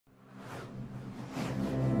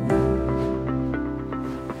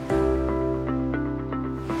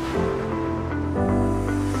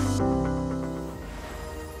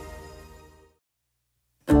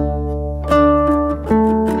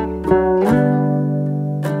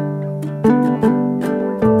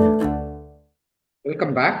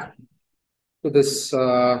Welcome back to this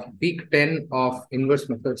week 10 of inverse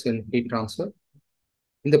methods in heat transfer.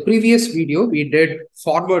 In the previous video, we did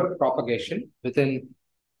forward propagation within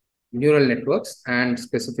neural networks and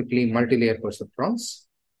specifically multi-layer perceptrons.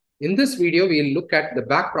 In this video, we'll look at the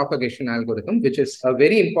backpropagation algorithm, which is a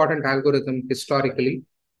very important algorithm historically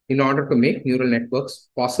in order to make neural networks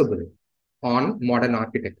possible on modern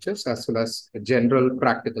architectures as well as general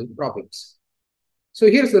practical problems. So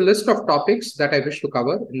here's the list of topics that I wish to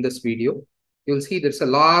cover in this video. You'll see there's a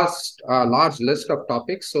large list of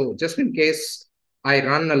topics. So just in case I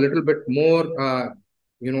run a little bit more,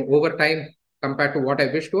 over time compared to what I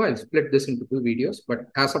wish to, I'll split this into two videos. But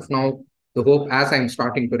as of now, the hope as I'm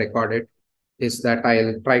starting to record it is that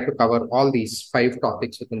I'll try to cover all these 5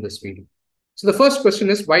 topics within this video. So the first question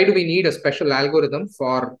is, why do we need a special algorithm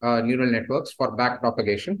for neural networks for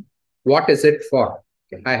backpropagation? What is it for?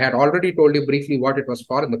 I had already told you briefly what it was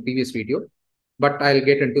for in the previous video, but I'll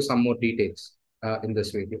get into some more details in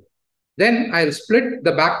this video. Then I'll split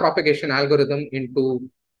the backpropagation algorithm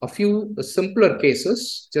into a few simpler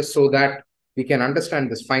cases, just so that we can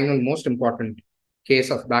understand this final most important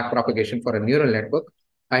case of backpropagation for a neural network.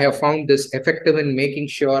 I have found this effective in making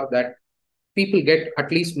sure that people get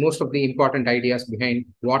at least most of the important ideas behind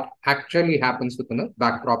what actually happens within a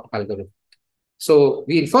backprop algorithm. So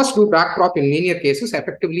we'll first do backprop in linear cases.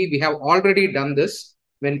 Effectively, we have already done this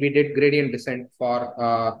when we did gradient descent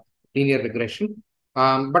for linear regression.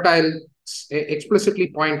 But I'll explicitly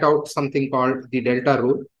point out something called the delta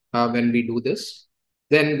rule when we do this.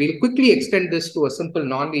 Then we'll quickly extend this to a simple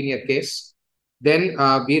nonlinear case. Then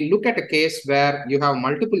we'll look at a case where you have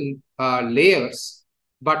multiple layers,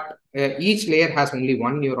 but each layer has only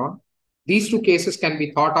one neuron. These two cases can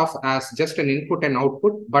be thought of as just an input and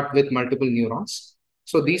output, but with multiple neurons.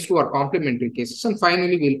 So these two are complementary cases. And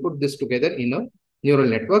finally, we'll put this together in a neural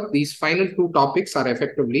network. These final 2 topics are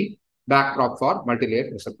effectively backprop for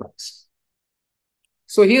multi-layer perceptrons.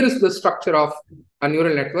 So here is the structure of a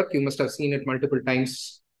neural network. You must have seen it multiple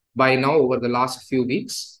times by now over the last few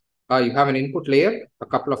weeks. You have an input layer, a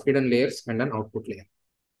couple of hidden layers, and an output layer.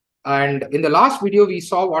 And in the last video, we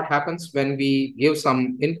saw what happens when we give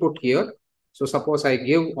some input here. So suppose I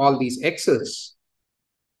give all these x's.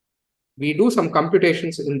 We do some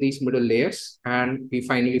computations in these middle layers, and we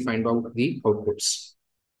finally find out the outputs.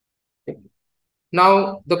 Okay.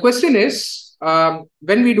 Now, the question is,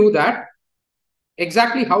 when we do that,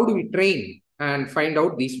 exactly how do we train and find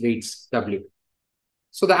out these weights W?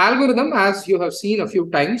 So the algorithm, as you have seen a few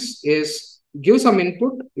times, is give some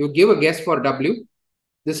input, you give a guess for W.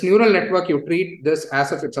 This neural network, you treat this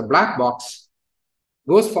as if it's a black box,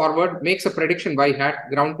 goes forward, makes a prediction y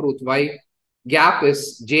hat, ground truth y, gap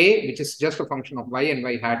is j, which is just a function of y and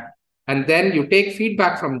y hat. And then you take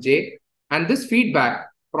feedback from j, and this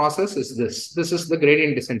feedback process is this. This is the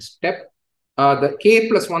gradient descent step. The k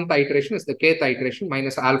plus 1th iteration is the kth iteration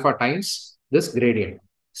minus alpha times this gradient.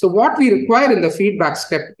 So what we require in the feedback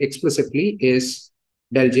step explicitly is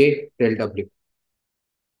del j, del w.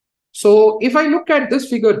 So if I look at this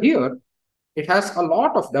figure here, it has a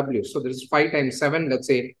lot of W. So there's 5 times 7. Let's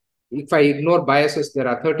say if I ignore biases, there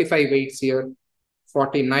are 35 weights here,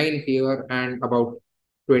 49 here, and about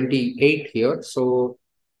 28 here. So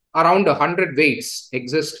around 100 weights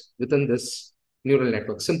exist within this neural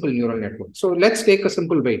network, simple neural network. So let's take a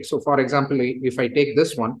simple weight. So for example, if I take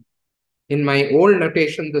this one, in my old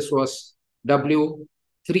notation, this was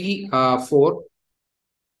W3, 4,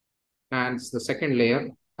 and it's the second layer.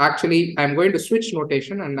 Actually, I'm going to switch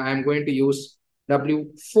notation and I'm going to use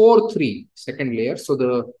W43 second layer. So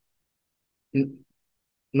the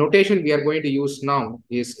notation we are going to use now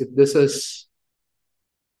is, if this is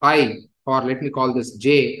I, or let me call this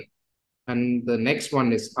J, and the next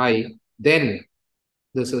one is I, then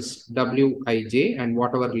this is Wij and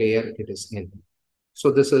whatever layer it is in. So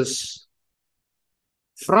this is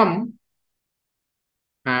from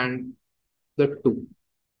and the 2.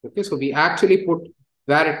 Okay, so we actually put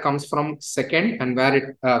where it comes from second and where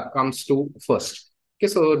it comes to first. Okay,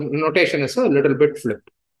 so notation is a little bit flipped.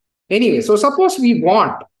 Anyway, so suppose we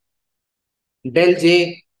want del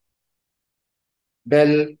j,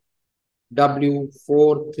 del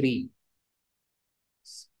w43.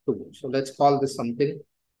 So let's call this something.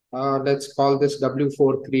 Let's call this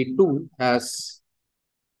w432 as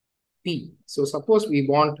p. So suppose we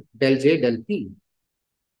want del j, del p.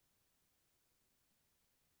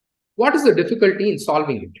 What is the difficulty in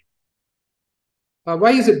solving it?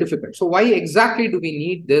 Why is it difficult? So why exactly do we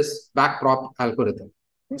need this backprop algorithm?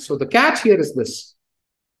 So the catch here is this.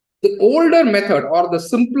 The older method, or the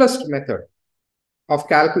simplest method of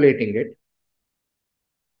calculating it,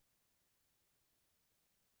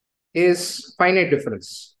 is finite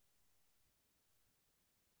difference.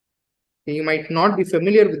 You might not be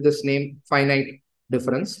familiar with this name, finite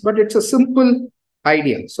difference, but it's a simple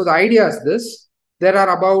idea. So the idea is this: there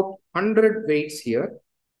are about 100 weights here.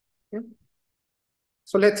 Okay?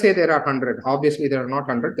 So let's say there are 100. Obviously, there are not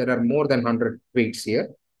 100. There are more than 100 weights here.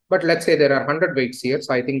 But let's say there are 100 weights here.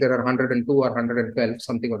 So I think there are 102 or 112,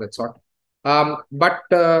 something of that sort.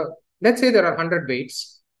 Let's say there are 100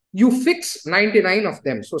 weights. You fix 99 of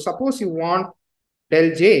them. So suppose you want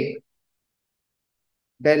del J,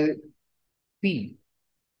 del P,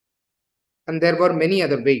 and there were many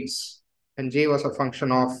other weights, and J was a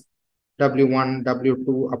function of W1,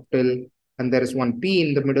 W2 up till, and there is one P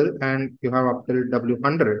in the middle, and you have up till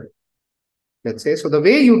W100, let's say. So the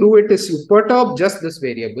way you do it is you perturb just this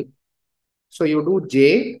variable. So you do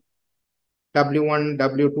J, W1,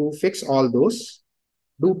 W2, fix all those,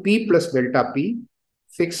 do P plus delta P,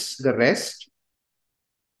 fix the rest,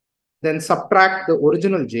 then subtract the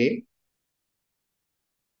original J,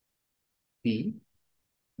 P,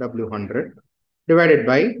 W100, divided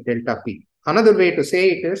by delta P. Another way to say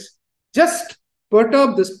it is just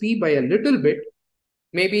perturb this P by a little bit.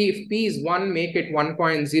 Maybe if P is 1, make it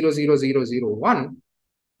 1.00001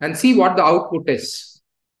 and see what the output is.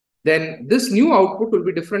 Then this new output will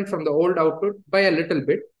be different from the old output by a little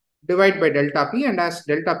bit. Divide by delta P, and as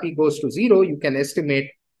delta P goes to 0, you can estimate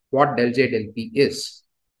what del J del P is.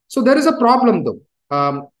 So there is a problem though.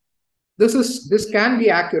 This can be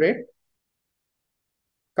accurate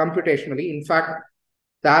computationally. In fact,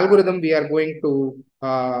 the algorithm we are going to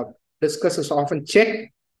discuss is often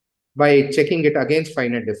checked by checking it against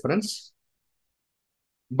finite difference,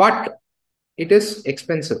 but it is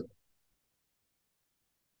expensive.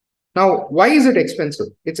 Now, why is it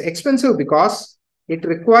expensive? It's expensive because it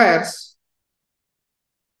requires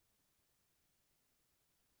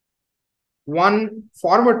one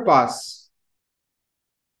forward pass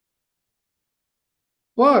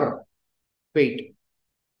per weight,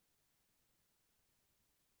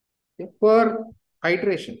 per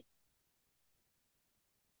iteration.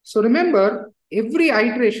 So remember, every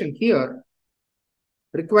iteration here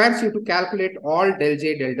requires you to calculate all del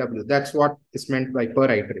J, del W. That's what is meant by per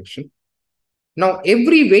iteration. Now,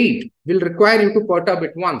 every weight will require you to perturb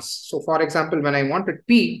it once. So for example, when I wanted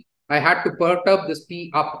P, I had to perturb this P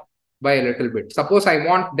up by a little bit. Suppose I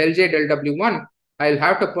want del J, del W1, I'll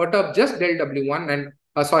have to perturb just del W1 and,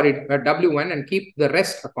 W1 and keep the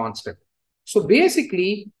rest a constant. So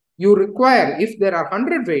basically, you require, if there are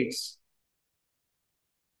 100 weights,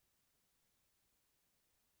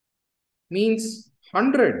 means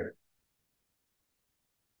 100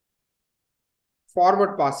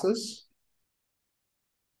 forward passes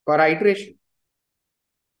per iteration.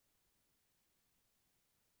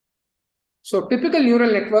 So typical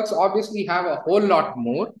neural networks obviously have a whole lot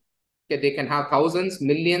more. Okay, they can have thousands,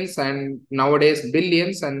 millions, and nowadays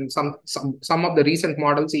billions, and some of the recent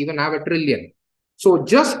models even have a trillion. So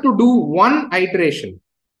just to do one iteration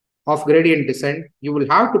of gradient descent, you will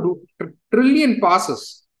have to do trillion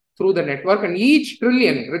passes through the network, and each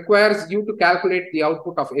trillion requires you to calculate the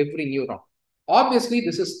output of every neuron. Obviously,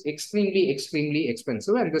 this is extremely, extremely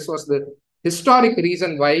expensive, and this was the historic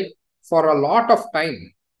reason why for a lot of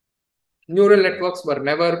time, neural networks were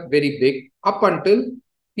never very big up until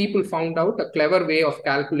people found out a clever way of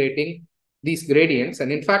calculating these gradients.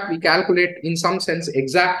 And in fact, we calculate in some sense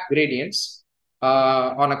exact gradients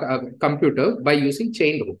on a computer by using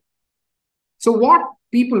chain rule. So what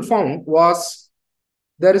people found was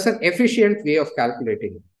there is an efficient way of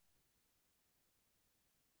calculating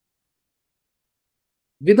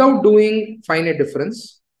without doing finite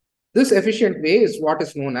difference. This efficient way is what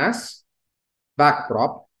is known as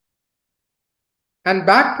backprop. And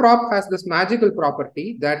backprop has this magical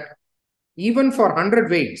property that even for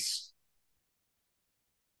 100 weights,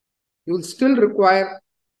 you will still require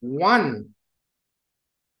one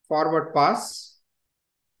forward pass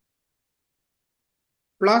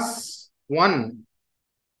plus one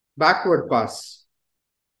backward pass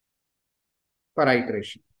per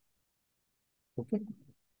iteration. Okay.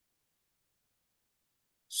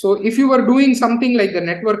 So if you were doing something like the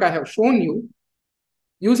network I have shown you,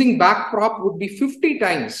 using backprop would be 50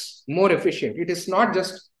 times more efficient. It is not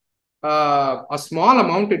just a small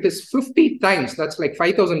amount, it is 50 times. That's like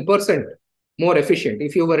 5,000% more efficient.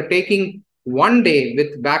 If you were taking one day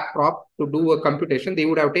with backprop to do a computation, they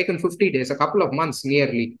would have taken 50 days, a couple of months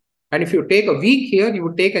nearly. And if you take a week here, you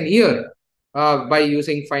would take a year by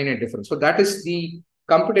using finite difference. So that is the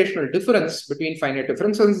computational difference between finite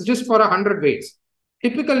difference, and it's just for 100 weights.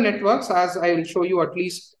 Typical networks, as I will show you at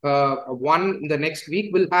least one in the next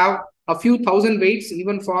week, will have a few thousand weights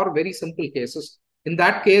even for very simple cases. In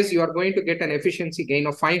that case, you are going to get an efficiency gain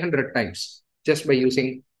of 500 times just by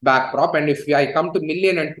using backprop. And if I come to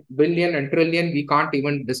million and billion and trillion, we can't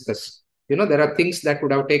even discuss. There are things that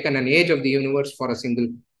would have taken an age of the universe for a single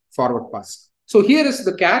forward pass. So here is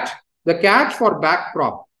the catch. The catch for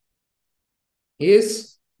backprop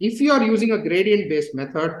is if you are using a gradient-based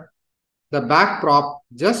method, the backprop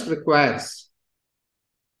just requires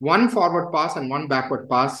one forward pass and one backward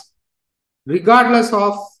pass, regardless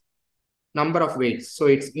of number of weights. So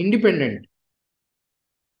it's independent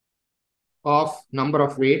of number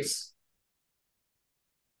of weights,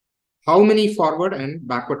 how many forward and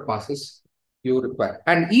backward passes you require.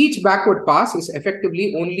 And each backward pass is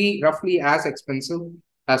effectively only roughly as expensive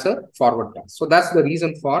as a forward pass. So that's the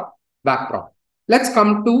reason for backprop. Let's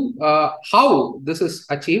come to how this is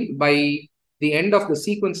achieved. By the end of the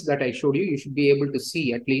sequence that I showed you, you should be able to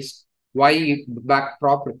see at least why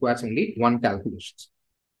backprop requires only one calculation.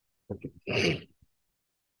 Okay.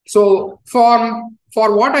 So for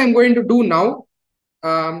what I'm going to do now,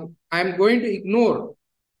 I'm going to ignore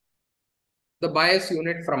the bias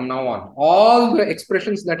unit from now on. All the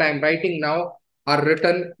expressions that I'm writing now are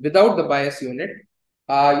written without the bias unit.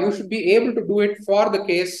 You should be able to do it for the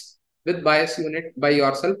case with bias unit by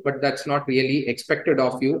yourself, but that's not really expected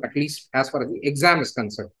of you, at least as far as the exam is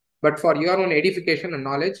concerned. But for your own edification and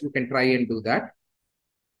knowledge, you can try and do that.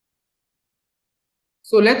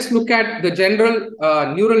 So let's look at the general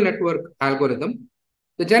neural network algorithm.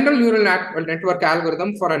 The general neural network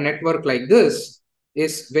algorithm for a network like this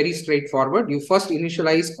is very straightforward. You first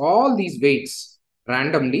initialize all these weights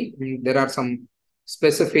randomly. There are some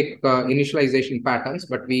specific initialization patterns,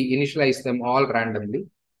 but we initialize them all randomly.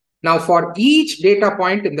 Now, for each data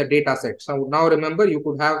point in the data set, so now remember, you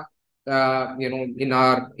could have, in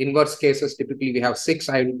our inverse cases, typically we have 6.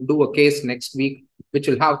 I will do a case next week, which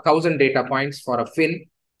will have 1,000 data points for a fin.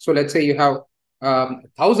 So let's say you have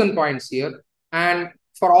 1,000 points here, and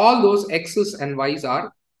for all those X's and Y's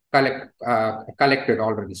are collected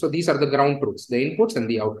already. So these are the ground truths, the inputs and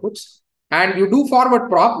the outputs. And you do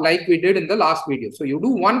forward prop like we did in the last video. So you do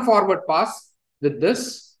one forward pass with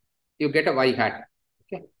this, you get a Y hat.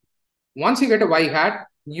 Okay. Once you get a Y hat,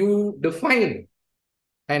 you define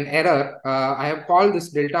an error. I have called this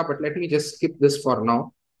delta, but let me just skip this for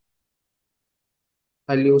now.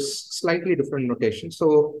 I'll use slightly different notation.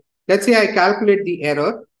 So let's say I calculate the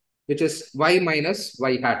error, which is Y minus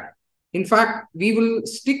Y hat. In fact, we will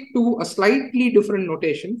stick to a slightly different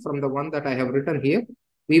notation from the one that I have written here.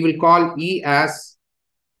 We will call E as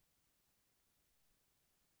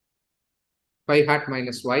Y hat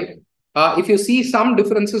minus Y. If you see some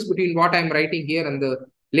differences between what I'm writing here and the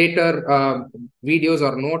later videos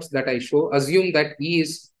or notes that I show, assume that E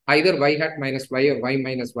is either Y hat minus Y or Y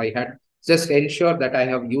minus Y hat. Just ensure that I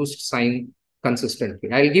have used sign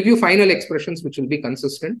consistently. I'll give you final expressions which will be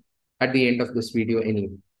consistent at the end of this video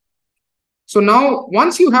anyway. So now,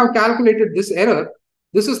 once you have calculated this error,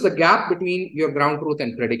 this is the gap between your ground truth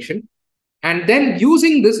and prediction. And then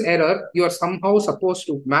using this error, you are somehow supposed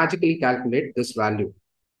to magically calculate this value,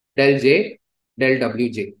 del J, del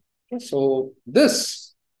Wj. Okay, so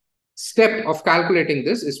this step of calculating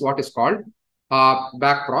this is what is called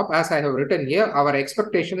backprop. As I have written here, our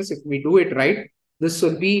expectation is if we do it right, this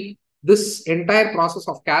will be, this entire process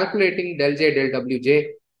of calculating del J, del Wj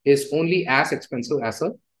is only as expensive as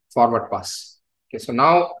a forward pass. Okay, so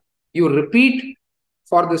now you repeat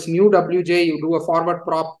for this new Wj, you do a forward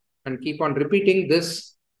prop and keep on repeating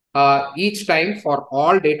this each time for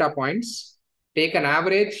all data points. Take an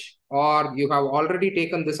average, or you have already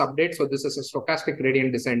taken this update. So this is a stochastic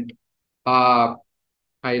gradient descent. I'll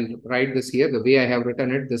write this here the way I have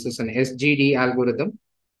written it. This is an SGD algorithm,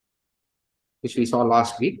 which we saw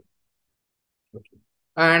last week. Okay.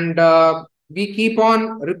 And we keep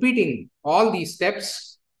on repeating all these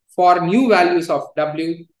steps for new values of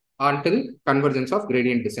W until convergence of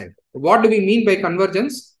gradient descent. What do we mean by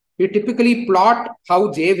convergence? We typically plot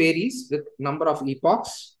how J varies with number of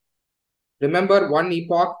epochs. Remember, one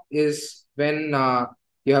epoch is when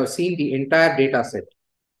you have seen the entire data set.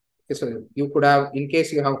 Okay, so you could have, in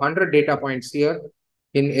case you have 100 data points here,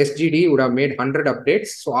 in SGD, you would have made 100 updates.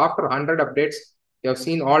 So after 100 updates, you have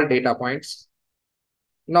seen all data points.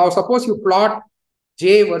 Now, suppose you plot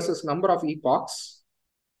J versus number of epochs,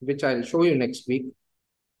 which I'll show you next week.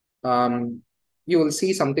 You will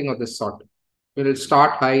see something of this sort. It will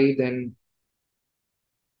start high, then.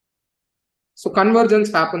 So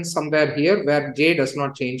convergence happens somewhere here where J does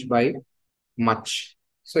not change by much.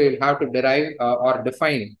 So you'll have to derive or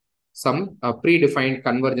define some predefined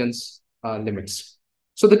convergence limits.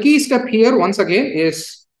 So the key step here, once again,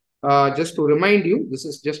 is just to remind you, this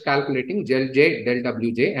is just calculating del J, del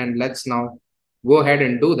Wj, and let's now go ahead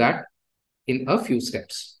and do that in a few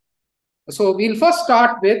steps. So we'll first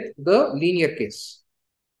start with the linear case.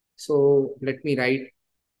 So let me write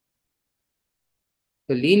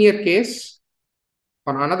the linear case,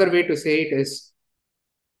 or another way to say it is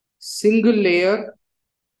single layer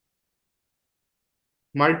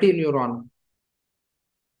multi-neuron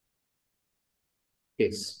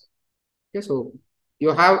case. Okay, so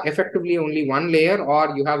you have effectively only one layer,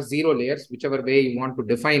 or you have zero layers, whichever way you want to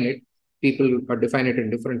define it. People define it in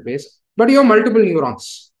different ways, but you have multiple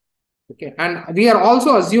neurons. Okay, and we are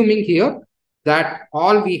also assuming here that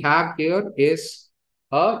all we have here is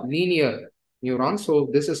a linear neuron. So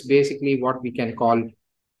this is basically what we can call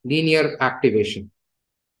linear activation.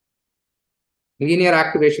 Linear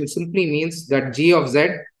activation simply means that G of Z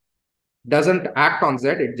doesn't act on Z,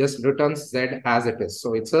 it just returns Z as it is.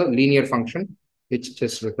 So it's a linear function which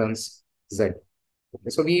just returns Z. Okay,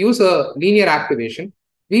 so we use a linear activation.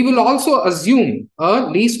 We will also assume a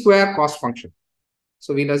least square cost function.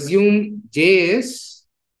 So we'll assume J is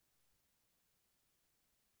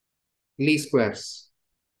least squares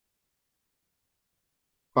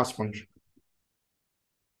cost function.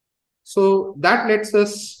 So that lets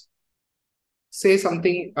us say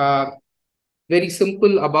something very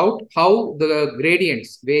simple about how the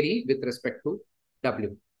gradients vary with respect to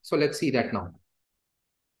W. So let's see that now.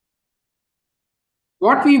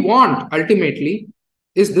 What we want ultimately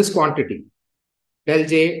is this quantity, del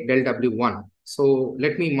J, del W1. So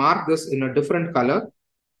let me mark this in a different color,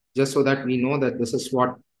 just so that we know that this is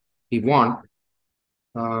what we want.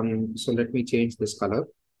 So let me change this color.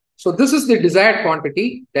 So this is the desired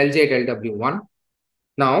quantity, del J, del W1.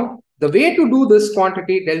 Now, the way to do this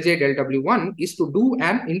quantity, del J, del W1, is to do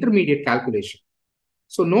an intermediate calculation.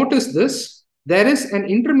 So notice this, there is an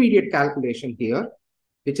intermediate calculation here,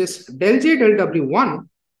 which is del J, del W1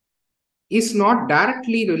 is not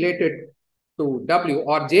directly related to W,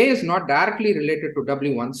 or J is not directly related to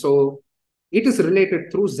W1. So it is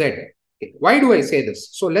related through Z. Okay. Why do I say this?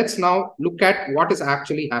 So let's now look at what is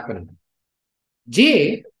actually happening.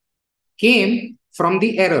 J came from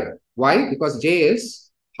the error. Why? Because J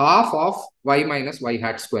is half of y minus y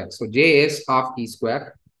hat square. So J is half E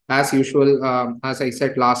square. As usual, as I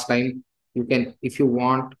said last time, you can, if you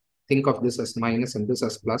want, think of this as minus and this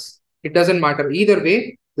as plus. It doesn't matter. Either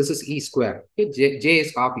way, this is E square. Okay? J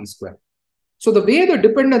is half E square. So the way the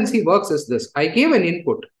dependency works is this. I gave an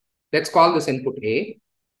input. Let's call this input A.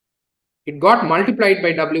 It got multiplied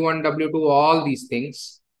by W1, W2, all these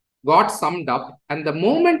things, got summed up. And the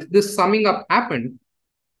moment this summing up happened,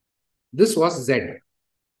 this was Z.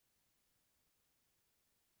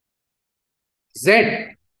 Z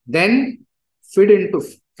then fed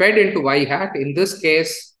into Y hat. In this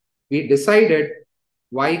case, we decided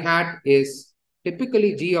Y hat is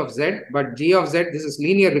typically G of Z, but G of Z, this is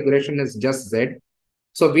linear regression, is just Z.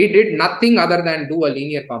 So we did nothing other than do a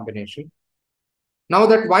linear combination. Now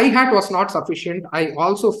that Y hat was not sufficient, I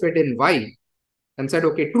also fed in Y and said,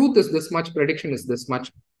 okay, truth is this much, prediction is this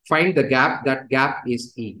much. Find the gap, that gap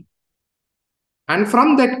is E. And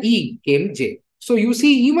from that E came J. So you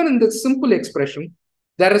see, even in this simple expression,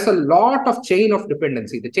 there is a lot of chain of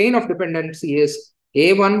dependency. The chain of dependency is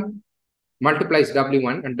A1 multiplies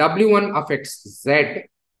W1, and W1 affects Z,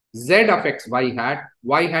 Z affects Y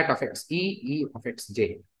hat affects E, E affects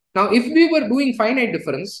J. Now, if we were doing finite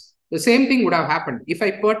difference, the same thing would have happened. If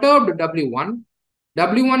I perturbed W1,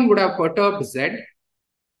 W1 would have perturbed Z,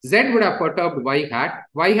 Z would have perturbed Y hat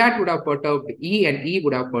would have perturbed E, and E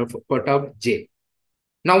would have perturbed J.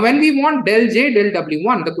 Now, when we want del J, del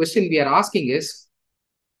W1, the question we are asking is,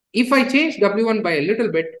 if I change W1 by a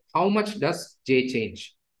little bit, how much does J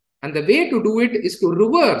change? And the way to do it is to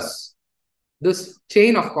reverse this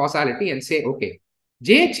chain of causality and say, okay,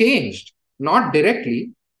 J changed, not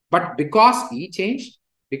directly, but because E changed,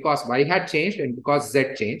 because Y hat changed, and because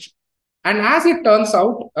Z changed. And as it turns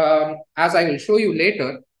out, as I will show you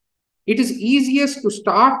later, it is easiest to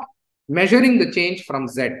start measuring the change from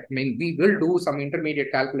Z. I mean, we will do some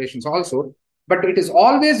intermediate calculations also, but it is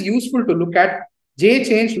always useful to look at J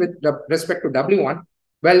change with respect to W1.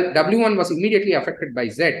 Well, W1 was immediately affected by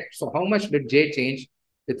Z. So how much did J change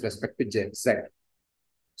with respect to Z?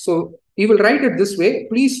 So we will write it this way.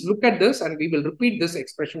 Please look at this, and we will repeat this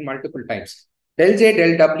expression multiple times. Del J,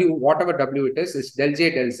 del W, whatever W it is del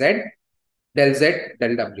J, del Z, del Z,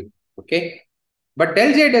 del W. Okay. But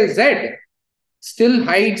del J, del Z still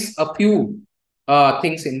hides a few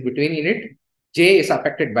things in between in it. J is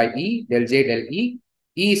affected by E, del J, del E.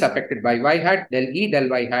 E is affected by Y hat, del E, del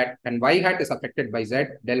Y hat, and Y hat is affected by Z,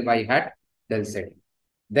 del Y hat, del Z.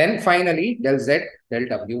 Then finally, del Z, del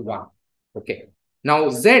W1. Okay. Now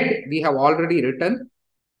Z, we have already written.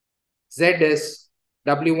 Z is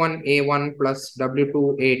W1 A1 plus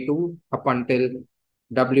W2 A2 up until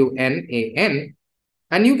Wn An.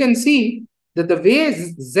 And you can see that the way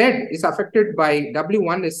Z is affected by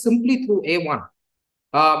W1 is simply through A1.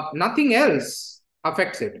 Nothing else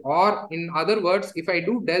affects it. Or in other words, if I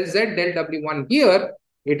do del Z del W1 here,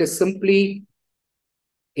 it is simply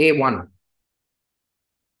A1.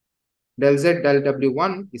 Del Z del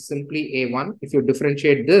W1 is simply A1. If you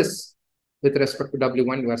differentiate this with respect to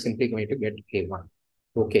W1, you are simply going to get A1.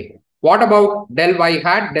 Okay. What about del Y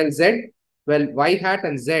hat, del Z? Well, Y hat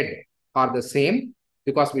and Z are the same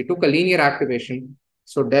because we took a linear activation.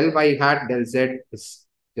 So del Y hat, del Z is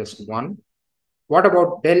just 1. What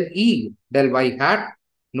about del E, del Y hat?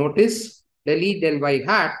 Notice del E, del Y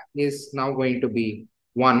hat is now going to be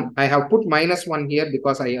 1. I have put -1 here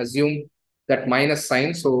because I assume that minus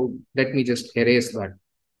sign. So let me just erase that.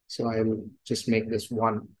 So I will just make this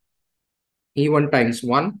 1. E1 times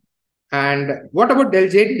 1. And what about del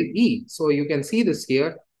J, del E? So you can see this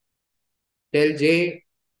here. Del J,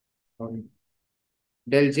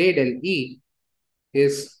 del J, del E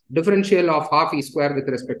is differential of half E square with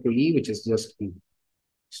respect to E, which is just E.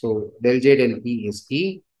 So del J, del E is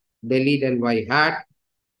E. Del E, del Y hat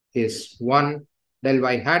is 1. Del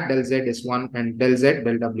Y hat, del Z is 1. And del Z,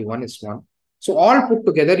 del W1 is 1. So all put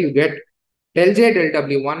together, you get del J, del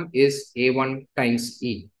W1 is A1 times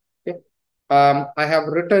E. Okay. I have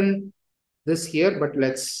written this here, but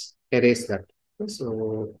let's erase that. Okay.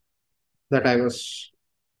 So that I was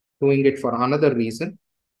doing it for another reason,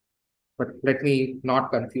 but let me not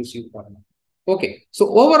confuse you for now. Okay. So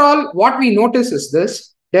overall, what we notice is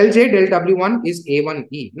this. Del J, del W1 is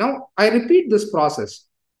A1E. Now, I repeat this process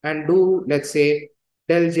and do, let's say,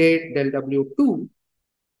 del J, del W2.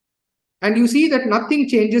 And you see that nothing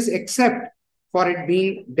changes except for it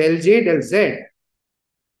being del J, del Z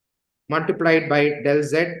multiplied by del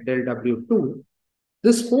Z, del W2.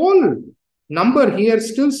 This whole number here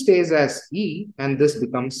still stays as E, and this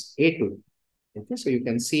becomes A2. Okay, so you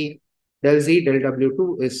can see del Z, del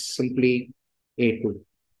W2 is simply A2.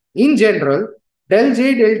 In general, del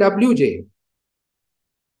J, del Wj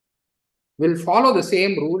will follow the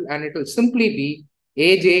same rule, and it will simply be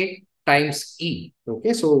Aj times E.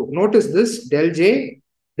 Okay, so notice this del J,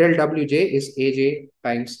 del Wj is Aj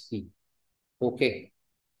times E. Okay,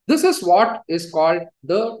 this is what is called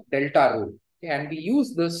the delta rule. Okay, and we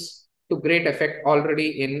use this to great effect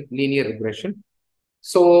already in linear regression.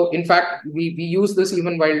 So in fact, we use this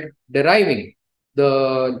even while deriving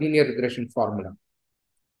the linear regression formula.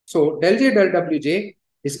 So del J, del Wj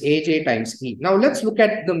is Aj times E. Now let's look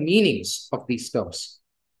at the meanings of these terms.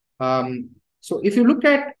 So if you look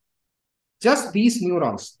at just these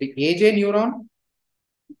neurons, the Aj neuron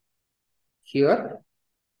here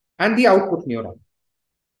and the output neuron.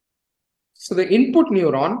 So the input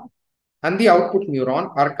neuron and the output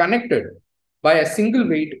neuron are connected by a single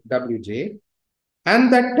weight Wj,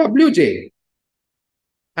 and that Wj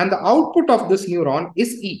and the output of this neuron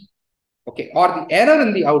is E. Okay, or the error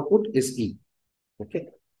in the output is E. Okay,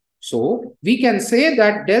 so we can say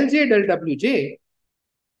that del J, del Wj,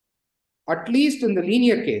 at least in the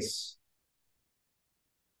linear case,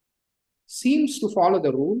 seems to follow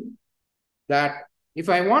the rule that if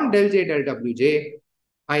I want del J, del Wj,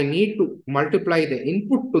 I need to multiply the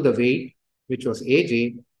input to the weight, which was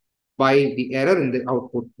Aj, by the error in the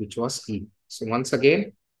output, which was E. So once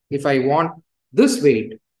again, if I want this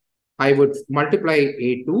weight, I would multiply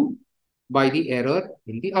A2 by the error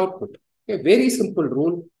in the output. A very simple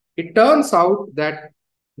rule. It turns out that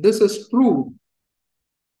this is true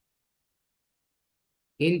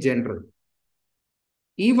in general,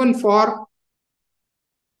 even for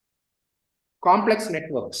complex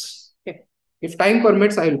networks. Okay. If time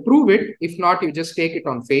permits, I will prove it. If not, you just take it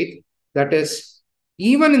on faith. That is,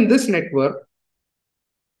 even in this network,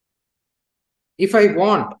 if I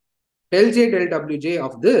want del J, del Wj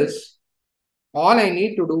of this, all I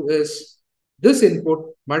need to do is this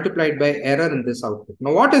input multiplied by error in this output.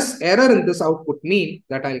 Now, what does error in this output mean?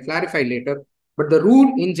 That I'll clarify later. But the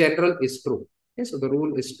rule in general is true. Okay, so the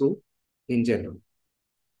rule is true in general.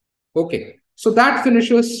 Okay, so that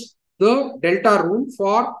finishes the delta rule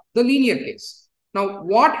for the linear case. Now,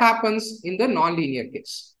 what happens in the nonlinear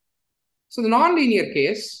case? So the nonlinear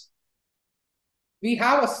case, we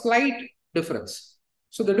have a slight difference.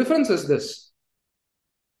 So the difference is this.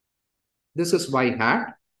 This is y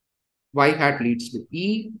hat. Y hat leads to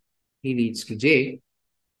E. E leads to J.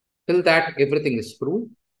 Till that, everything is true.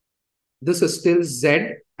 This is still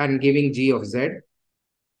Z and giving G of Z.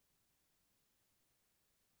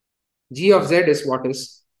 G of Z is what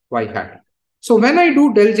is y hat. So when I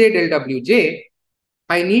do del J, del Wj,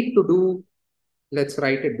 I need to do let's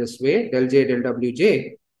write it this way. Del J del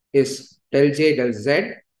Wj is del J del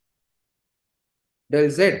Z del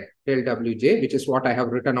Z del Wj, which is what I have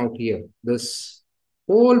written out here. This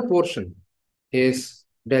whole portion is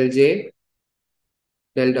del J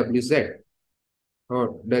del Wz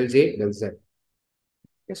or del J del Z.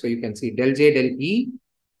 Okay, so you can see del J del E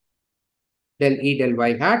del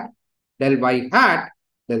Y hat, del Y hat,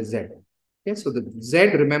 del Z. Okay, so the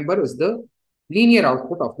Z, remember, is the linear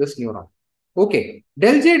output of this neuron. Okay,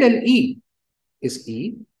 del J del E is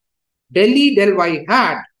E, del E del Y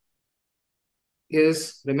hat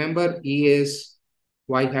is, remember, E is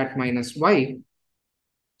Y hat minus Y.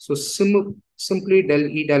 So simply del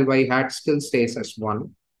E del Y hat still stays as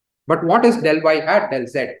 1. But what is del Y hat del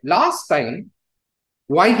Z? Last time,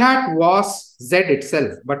 Y hat was Z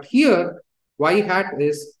itself, but here Y hat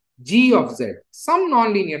is G of Z, some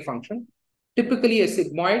nonlinear function, typically a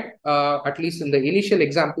sigmoid, at least in the initial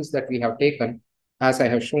examples that we have taken, as I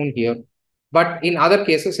have shown here. But in other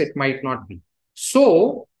cases, it might not be.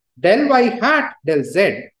 So del Y hat del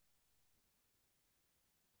Z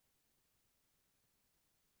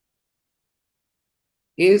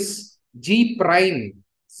is G prime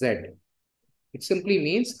Z. It simply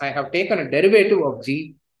means I have taken a derivative of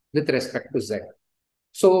G with respect to Z.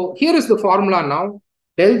 So here is the formula now.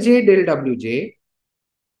 Del J del Wj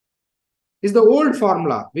is the old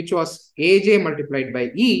formula, which was Aj multiplied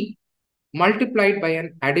by E multiplied by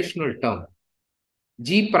an additional term,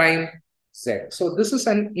 G prime Z. So this is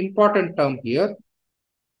an important term here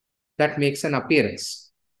that makes an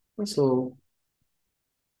appearance. So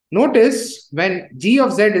notice when G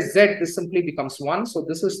of Z is Z, this simply becomes 1. So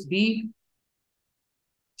this is the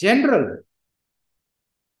general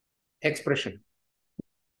expression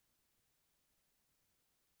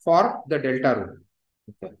for the delta rule.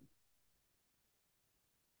 Okay.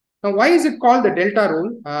 Now, why is it called the delta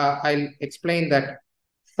rule? I'll explain that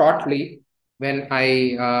shortly when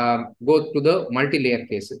I go to the multi-layer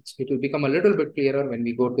cases. It will become a little bit clearer when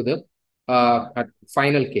we go to the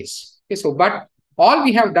final case. Okay, so but all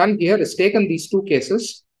we have done here is taken these two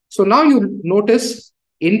cases. So now you notice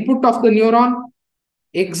input of the neuron,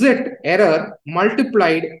 exit error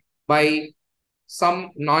multiplied by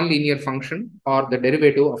some nonlinear function or the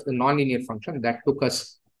derivative of the nonlinear function that took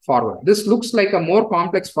us forward. This looks like a more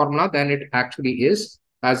complex formula than it actually is,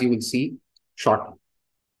 as you will see shortly.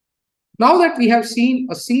 Now that we have seen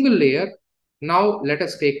a single layer, now let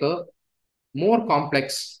us take a more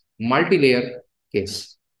complex multi-layer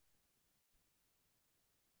case.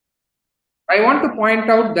 I want to point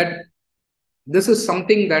out that this is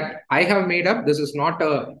something that I have made up. This is not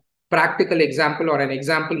a practical example or an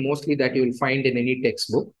example mostly that you will find in any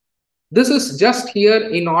textbook. This is just here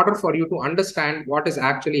in order for you to understand what is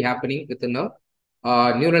actually happening within a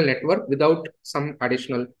neural network without some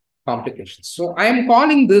additional complications. So I am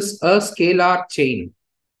calling this a scalar chain.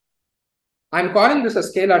 I'm calling this a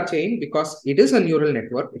scalar chain because it is a neural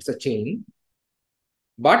network. It's a chain,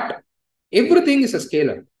 but everything is a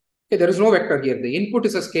scalar. Okay, there is no vector here. The input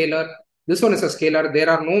is a scalar. This one is a scalar. There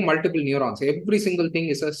are no multiple neurons. Every single thing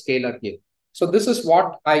is a scalar here. So this is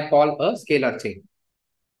what I call a scalar chain.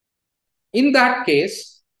 In that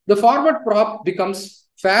case, the forward prop becomes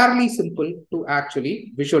fairly simple to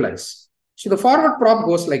actually visualize. So the forward prop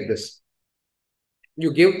goes like this.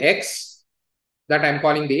 You give X, that I'm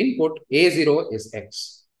calling the input, A0 is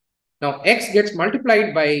X. Now X gets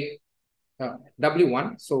multiplied by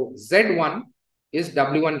W1. So Z1 is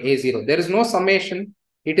W1 A0. There is no summation.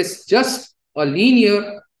 It is just a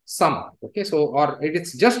linear sum. Okay, so or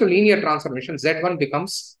it's just a linear transformation. Z1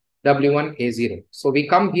 becomes W1 A0. So we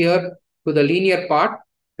come here to the linear part.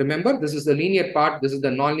 Remember, this is the linear part. This is the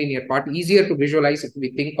nonlinear part. Easier to visualize if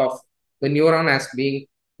we think of the neuron as being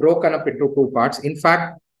broken up into two parts. In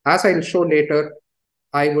fact, as I will show later,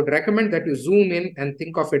 I would recommend that you zoom in and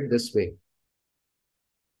think of it this way.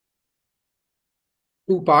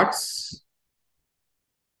 Two parts.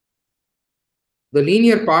 The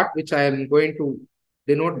linear part, which I am going to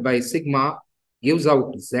denote by sigma, gives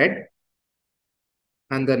out Z.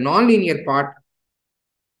 And the nonlinear part,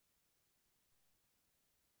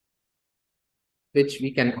 which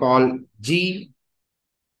we can call G,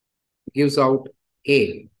 gives out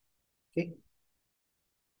A. Okay,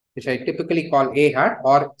 which I typically call A hat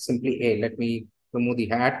or simply A. Let me remove the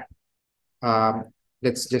hat.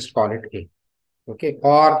 Let's just call it A. Okay,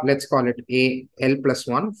 or let's call it A L plus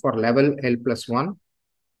 1 for level L plus 1.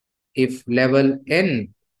 If level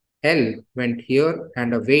N L went here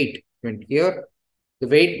and a weight went here, the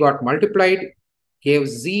weight got multiplied, gave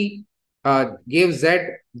Z, gave Z,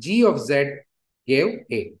 G of Z gave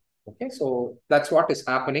A. Okay, so that's what is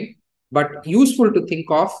happening. But useful to think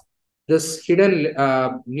of this hidden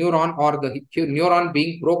neuron or the neuron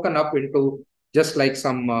being broken up into just like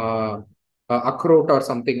some akhroot or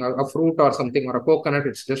something, a fruit or something, or a coconut.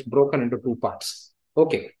 It's just broken into two parts.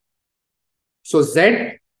 Okay. So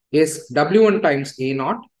Z is W1 times A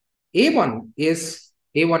naught.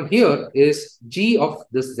 A1 here is G of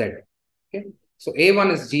this Z. Okay. So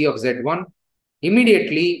A1 is G of Z1.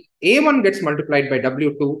 Immediately A1 gets multiplied by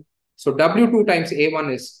W2. So W2 times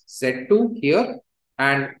A1 is Z2 here,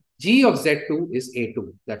 and G of Z2 is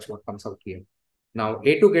A2. That's what comes out here. Now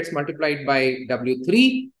A2 gets multiplied by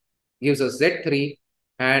W3, gives us Z3,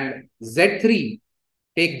 and Z3,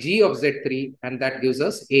 take G of Z3, and that gives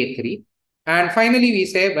us A3. And finally, we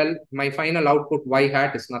say, well, my final output Y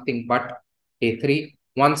hat is nothing but A3.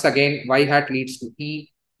 Once again, Y hat leads to E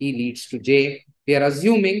leads to J. We are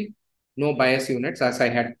assuming no bias units. As I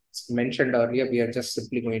had mentioned earlier, we are just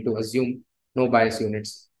simply going to assume no bias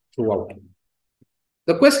units throughout.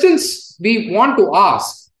 The questions we want to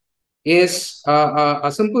ask is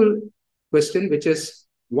a simple question, which is,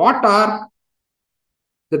 what are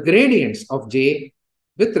the gradients of J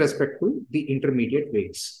with respect to the intermediate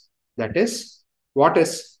weights? That is, what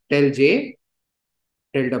is del J,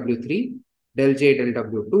 del W3, del J, del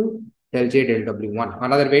W2, del J, del W1.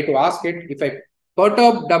 Another way to ask it, if I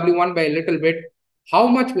perturb W1 by a little bit, how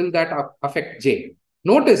much will that affect J?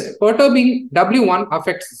 Notice, perturbing W1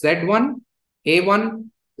 affects Z1, A1,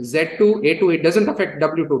 Z2, A2. It doesn't affect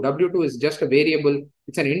W2. W2 is just a variable.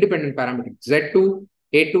 It's an independent parameter. Z2,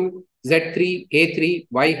 A2, Z3, A3,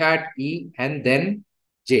 Y hat, E, and then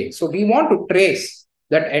J. So we want to trace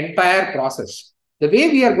that entire process. The way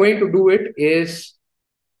we are going to do it is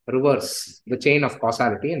reverse the chain of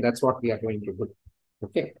causality, and that's what we are going to do.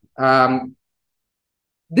 Okay.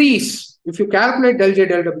 These, if you calculate del J,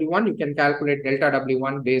 del W1, you can calculate delta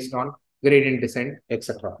W1 based on gradient descent,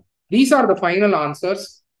 etc. These are the final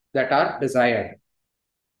answers that are desired.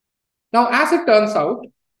 Now, as it turns out,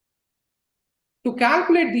 to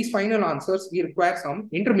calculate these final answers, we require some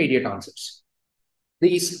intermediate answers.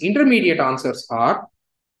 These intermediate answers are,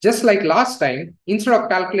 just like last time, instead of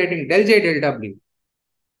calculating del J, del W,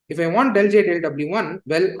 if I want del J, del W1,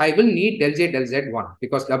 well, I will need del J, del Z1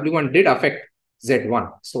 because W1 did affect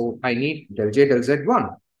Z1. So I need del J, del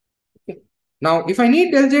Z1. Okay. Now, if I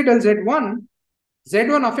need del J, del Z1,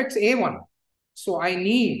 Z1 affects A1. So I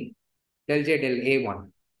need del J, del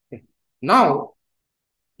A1. Okay. Now,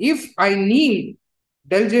 if I need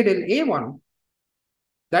del J, del A1,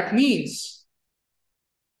 that means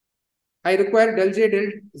I require del J,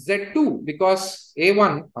 del Z2 because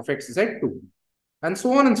A1 affects Z2. And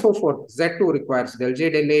so on and so forth. Z2 requires del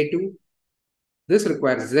J, del A2. This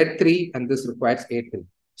requires Z3 and this requires A3.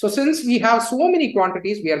 So since we have so many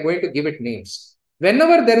quantities, we are going to give it names.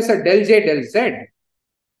 Whenever there is a del J, del Z,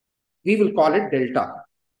 we will call it delta.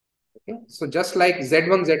 Okay. So just like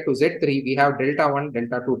Z1, Z2, Z3, we have delta 1,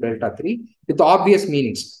 delta 2, delta 3 with obvious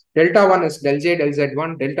meanings. Delta 1 is del J, del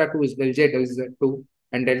Z1, delta 2 is del J, del Z2,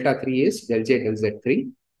 and delta 3 is del J, del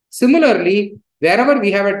Z3. Similarly, wherever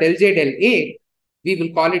we have a del J, del A, we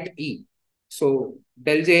will call it E. So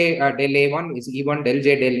del J, del A1 is E1, del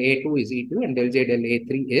J, del A2 is E2, and del J, del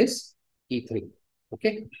A3 is E3.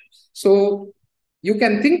 Okay. So you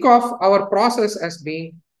can think of our process as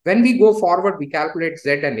being, when we go forward, we calculate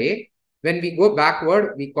Z and A. When we go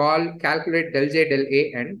backward, we calculate del J, del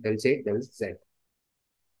A, and del J, del Z.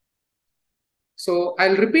 So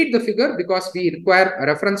I'll repeat the figure because we require a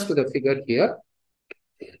reference to the figure here.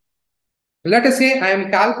 Let us say I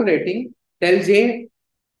am calculating del J,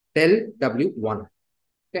 del W1.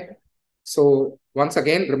 Okay. So once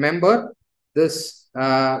again, remember this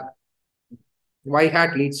Y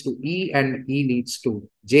hat leads to E and E leads to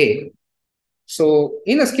J. So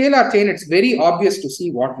in a scalar chain, it's very obvious to see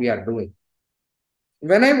what we are doing.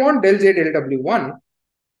 When I want del J, del W1,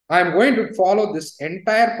 I'm going to follow this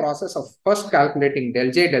entire process of first calculating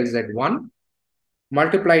del J, del Z1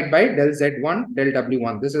 multiplied by del Z1, del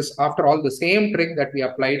W1. This is, after all, the same trick that we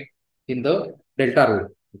applied in the delta rule.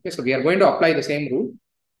 Okay, so we are going to apply the same rule,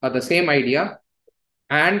 the same idea.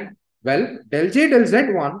 And, well, del J, del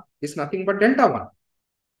Z1 is nothing but delta 1,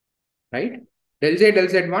 right? Del J, del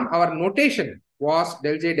Z1, our notation was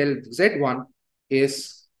del J, del Z1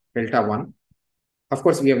 is delta 1. Of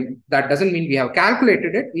course, that doesn't mean we have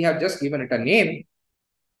calculated it. We have just given it a name.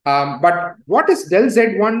 But what is del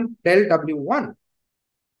Z1, del W1?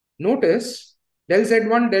 Notice del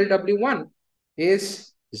Z1, del W1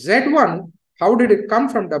 is Z1. How did it come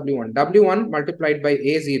from W1? W1 multiplied by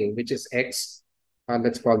A0, which is X.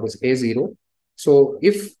 Let's call this A0. So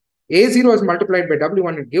if A0 is multiplied by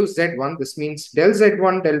W1, it gives Z1. This means del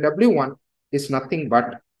Z1, del W1 is nothing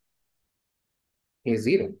but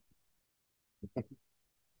A0.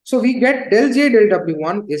 So we get del J del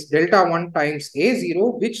W1 is delta 1 times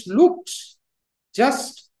A0, which looks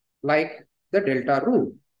just like the delta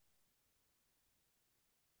rule.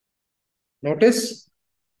 Notice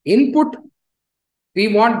input, we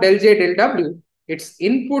want del J del W, its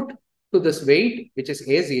input to this weight, which is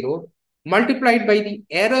A0, multiplied by the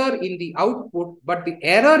error in the output, but the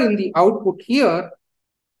error in the output here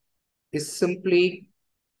is simply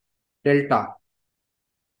delta,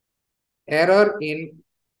 error in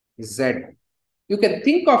Z. You can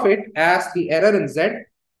think of it as the error in Z.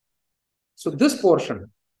 So this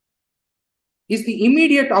portion is the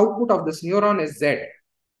immediate output of this neuron is Z.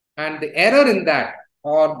 And the error in that,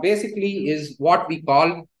 or basically, is what we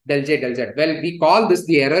call del J del Z. Well, we call this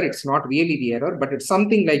the error. It's not really the error, but it's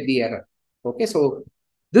something like the error. Okay, so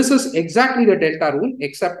this is exactly the delta rule,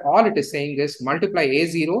 except all it is saying is multiply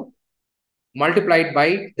A0 multiplied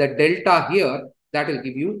by the delta here. That will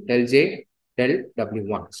give you del J del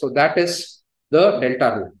W1. So that is the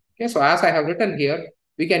delta rule. Okay, so as I have written here,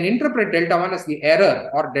 we can interpret delta 1 as the error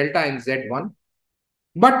or delta in Z1.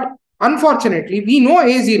 But unfortunately, we know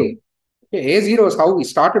A0. Okay, A0 is how we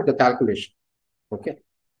started the calculation. Okay.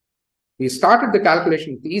 We started the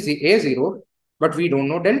calculation with A0, but we don't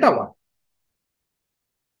know delta 1.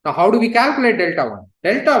 Now, how do we calculate delta 1?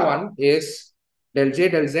 Delta 1 is del J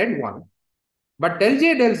del Z1. But del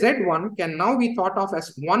J del Z1 can now be thought of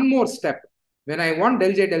as one more step. When I want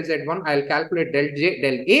del J del Z1, I'll calculate del J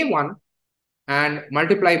del A1 and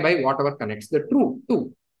multiply by whatever connects the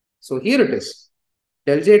two. So here it is.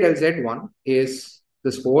 Del J del Z1 is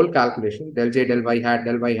this whole calculation, del J del Y hat,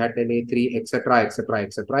 del Y hat, del A3, etc., etc.,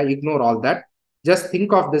 etc. Ignore all that. Just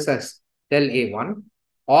think of this as del A1.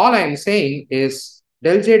 All I'm saying is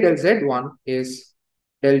del J del Z1 is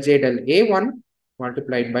del J del A1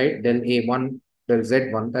 multiplied by del A1 del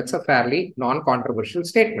Z1. That's a fairly non-controversial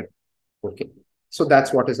statement. Okay. So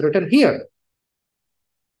that's what is written here.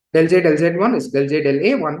 Del J del Z1 is del J del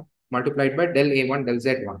A1 multiplied by del A1 del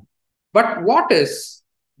Z1. But what is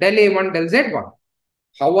del A1 del Z1?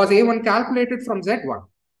 How was A1 calculated from Z1?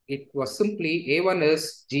 It was simply A1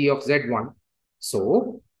 is G of Z1.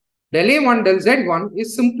 So del A1 del Z1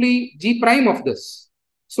 is simply G prime of this.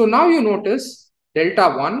 So now you notice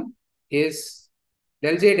delta 1 is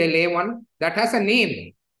del J del A1 that has a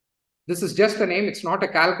name. This is just a name. It's not a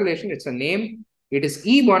calculation. It's a name. It is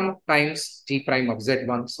E1 times G prime of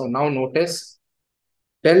Z1. So now notice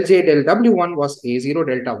del J del W1 was A0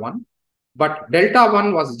 delta 1. But delta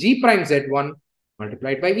 1 was G prime Z1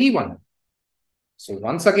 multiplied by E1. So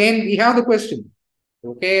once again, we have the question.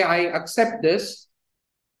 Okay, I accept this.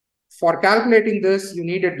 For calculating this, you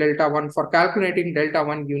needed delta 1. For calculating delta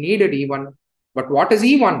 1, you needed E1. But what is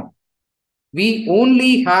E1? We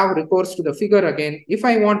only have recourse to the figure again. If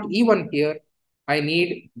I want E1 here, I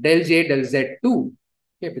need del J del Z2.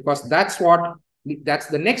 Okay, because that's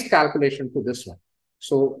the next calculation to this one.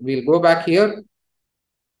 So we'll go back here.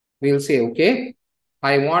 We'll say, okay,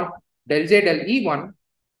 I want del J del E1,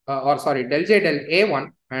 del J del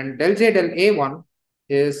A1, and del J del A1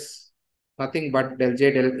 is nothing but del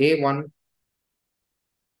J del A1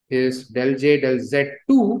 is del J del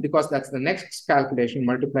Z2, because that's the next calculation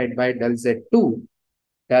multiplied by del Z2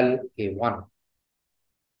 del A1.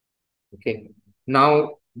 Okay.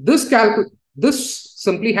 Now, this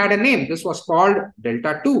simply had a name. This was called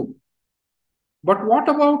delta 2. But what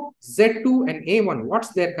about Z2 and A1? What's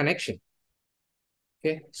their connection?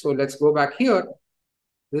 Okay, so let's go back here.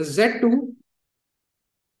 This is Z2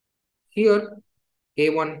 here,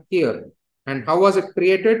 A1 here. And how was it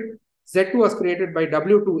created? Z2 was created by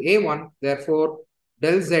W2A1. Therefore,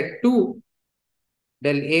 del Z2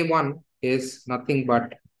 del A1 is nothing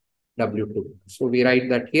but W2. So we write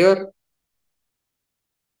that here.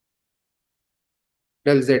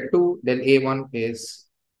 Del Z2 del A1 is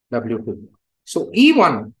W2. So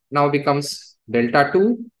E1 now becomes delta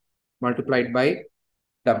 2 multiplied by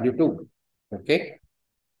W2. Okay.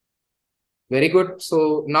 Very good.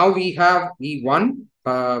 So now we have E1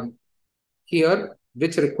 here,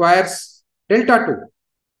 which requires delta 2.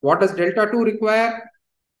 What does delta 2 require?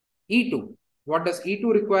 E2. What does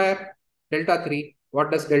E2 require? Delta 3.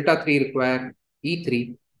 What does delta 3 require?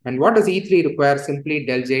 E3. And what does E3 require? Simply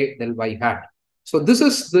del J del Y hat. So this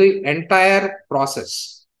is the entire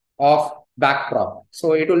process of backprop.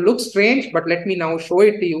 So it will look strange, but let me now show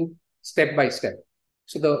it to you step by step.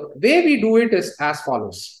 So the way we do it is as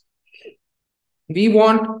follows. We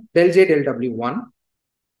want del J del W1.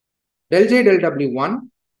 Del J del W1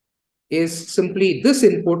 is simply this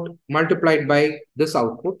input multiplied by this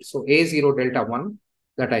output. So A0 delta 1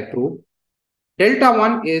 that I proved. Delta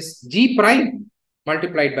 1 is G prime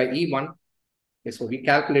multiplied by E1. Okay, so we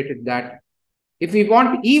calculated that. If we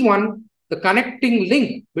want E1, the connecting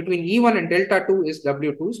link between E1 and delta 2 is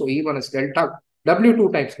W2. So E1 is delta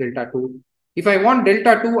W2 times delta 2. If I want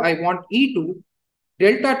delta 2, I want E2.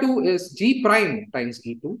 Delta 2 is G prime times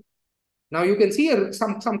E2. Now you can see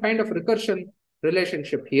some kind of recursion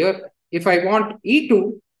relationship here. If I want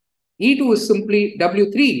E2, E2 is simply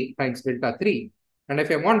W3 times delta 3. And if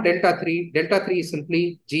I want delta 3 is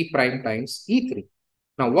simply G prime times E3.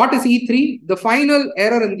 Now what is E3? The final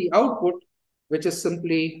error in the output, which is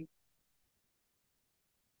simply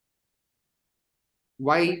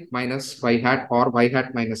y minus y hat or y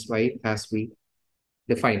hat minus y as we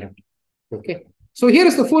define it. Okay. So here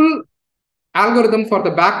is the full algorithm for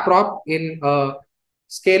the backprop in a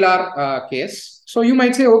scalar case. So you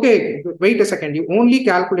might say, okay, wait a second, you only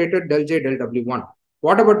calculated del J del W1.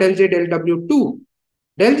 What about del J del W2?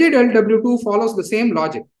 Del J del W2 follows the same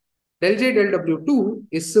logic. Del J del W2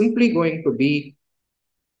 is simply going to be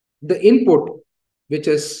the input, which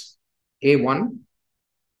is A1,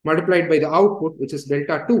 multiplied by the output, which is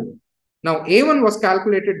delta 2. Now, A1 was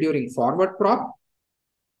calculated during forward prop,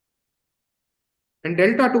 and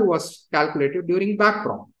delta 2 was calculated during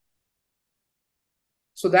backprop.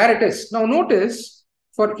 So there it is. Now notice,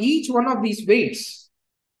 for each one of these weights,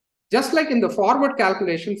 just like in the forward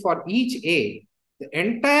calculation for each A, the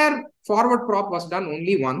entire forward prop was done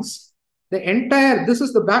only once. This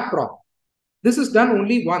is the backprop. This is done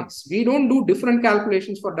only once. We don't do different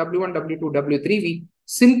calculations for W1, W2, W3. We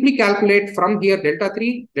simply calculate from here delta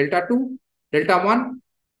 3, delta 2, delta 1,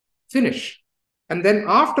 finish. And then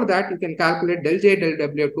after that, you can calculate del J del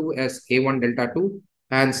W2 as A1 delta 2.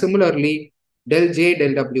 And similarly, del J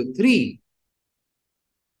del W3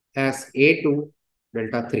 as A2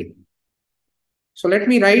 delta 3. So let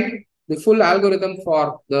me write the full algorithm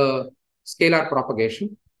for the scalar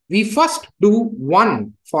propagation. We first do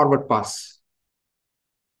one forward pass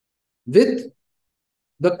with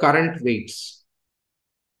the current weights.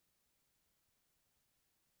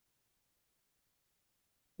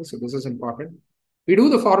 So this is important. We do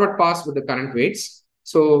the forward pass with the current weights.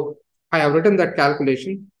 So I have written that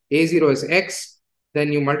calculation. A0 is X.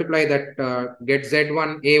 Then you multiply that, get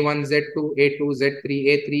Z1, A1, Z2, A2, Z3,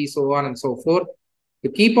 A3, so on and so forth.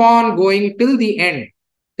 You keep on going till the end,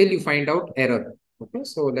 till you find out error. Okay,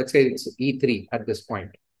 so let's say it's E3 at this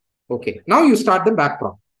point. Okay, now you start the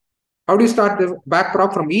backprop. How do you start the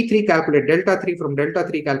backprop? From E3, calculate delta 3. From delta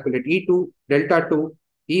 3, calculate E2, delta 2,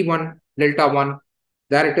 E1, delta 1.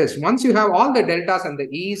 There it is. Once you have all the deltas and the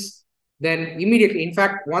E's, then immediately, in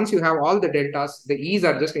fact, once you have all the deltas, the E's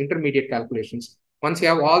are just intermediate calculations. Once you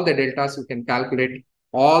have all the deltas, you can calculate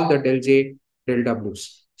all the del J, del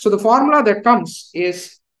W's. So the formula that comes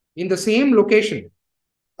is in the same location.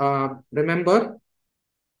 Remember,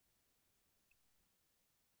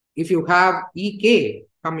 if you have EK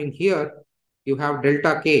coming here, you have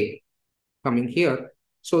delta K coming here.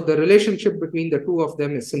 So the relationship between the two of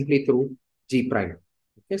them is simply through G prime.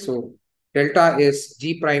 Okay, so delta is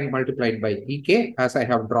G prime multiplied by EK, as I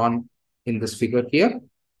have drawn in this figure here.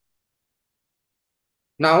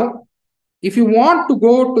 Now, if you want to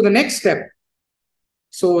go to the next step,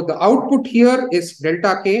 so the output here is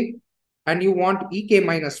delta K, and you want EK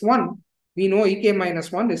minus 1. We know EK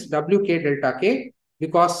minus 1 is WK delta K,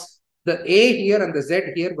 because the A here and the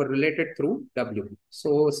Z here were related through W.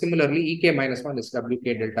 So similarly, EK minus 1 is WK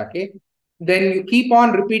delta K. Then you keep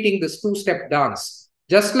on repeating this two-step dance.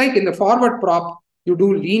 Just like in the forward prop, you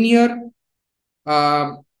do linear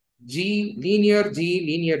G, linear G,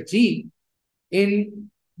 linear G. In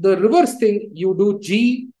the reverse thing, you do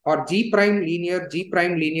G or G prime linear, G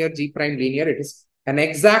prime linear, G prime linear. It is an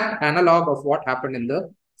exact analog of what happened in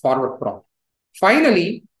the forward prop.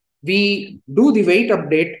 Finally, we do the weight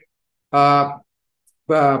update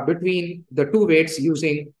between the two weights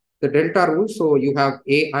using the delta rule. So you have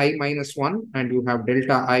AI minus 1 and you have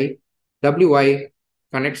delta I. Wi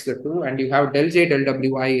connects the two, and you have del J del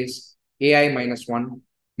Wi is AI minus 1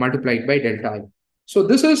 multiplied by delta I. So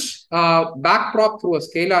this is backprop through a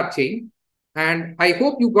scalar chain. And I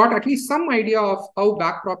hope you got at least some idea of how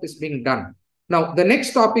backprop is being done. Now, the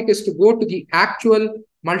next topic is to go to the actual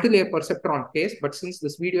multilayer perceptron case. But since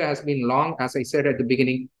this video has been long, as I said at the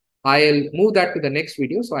beginning, I'll move that to the next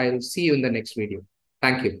video. So I'll see you in the next video.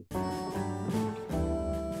 Thank you.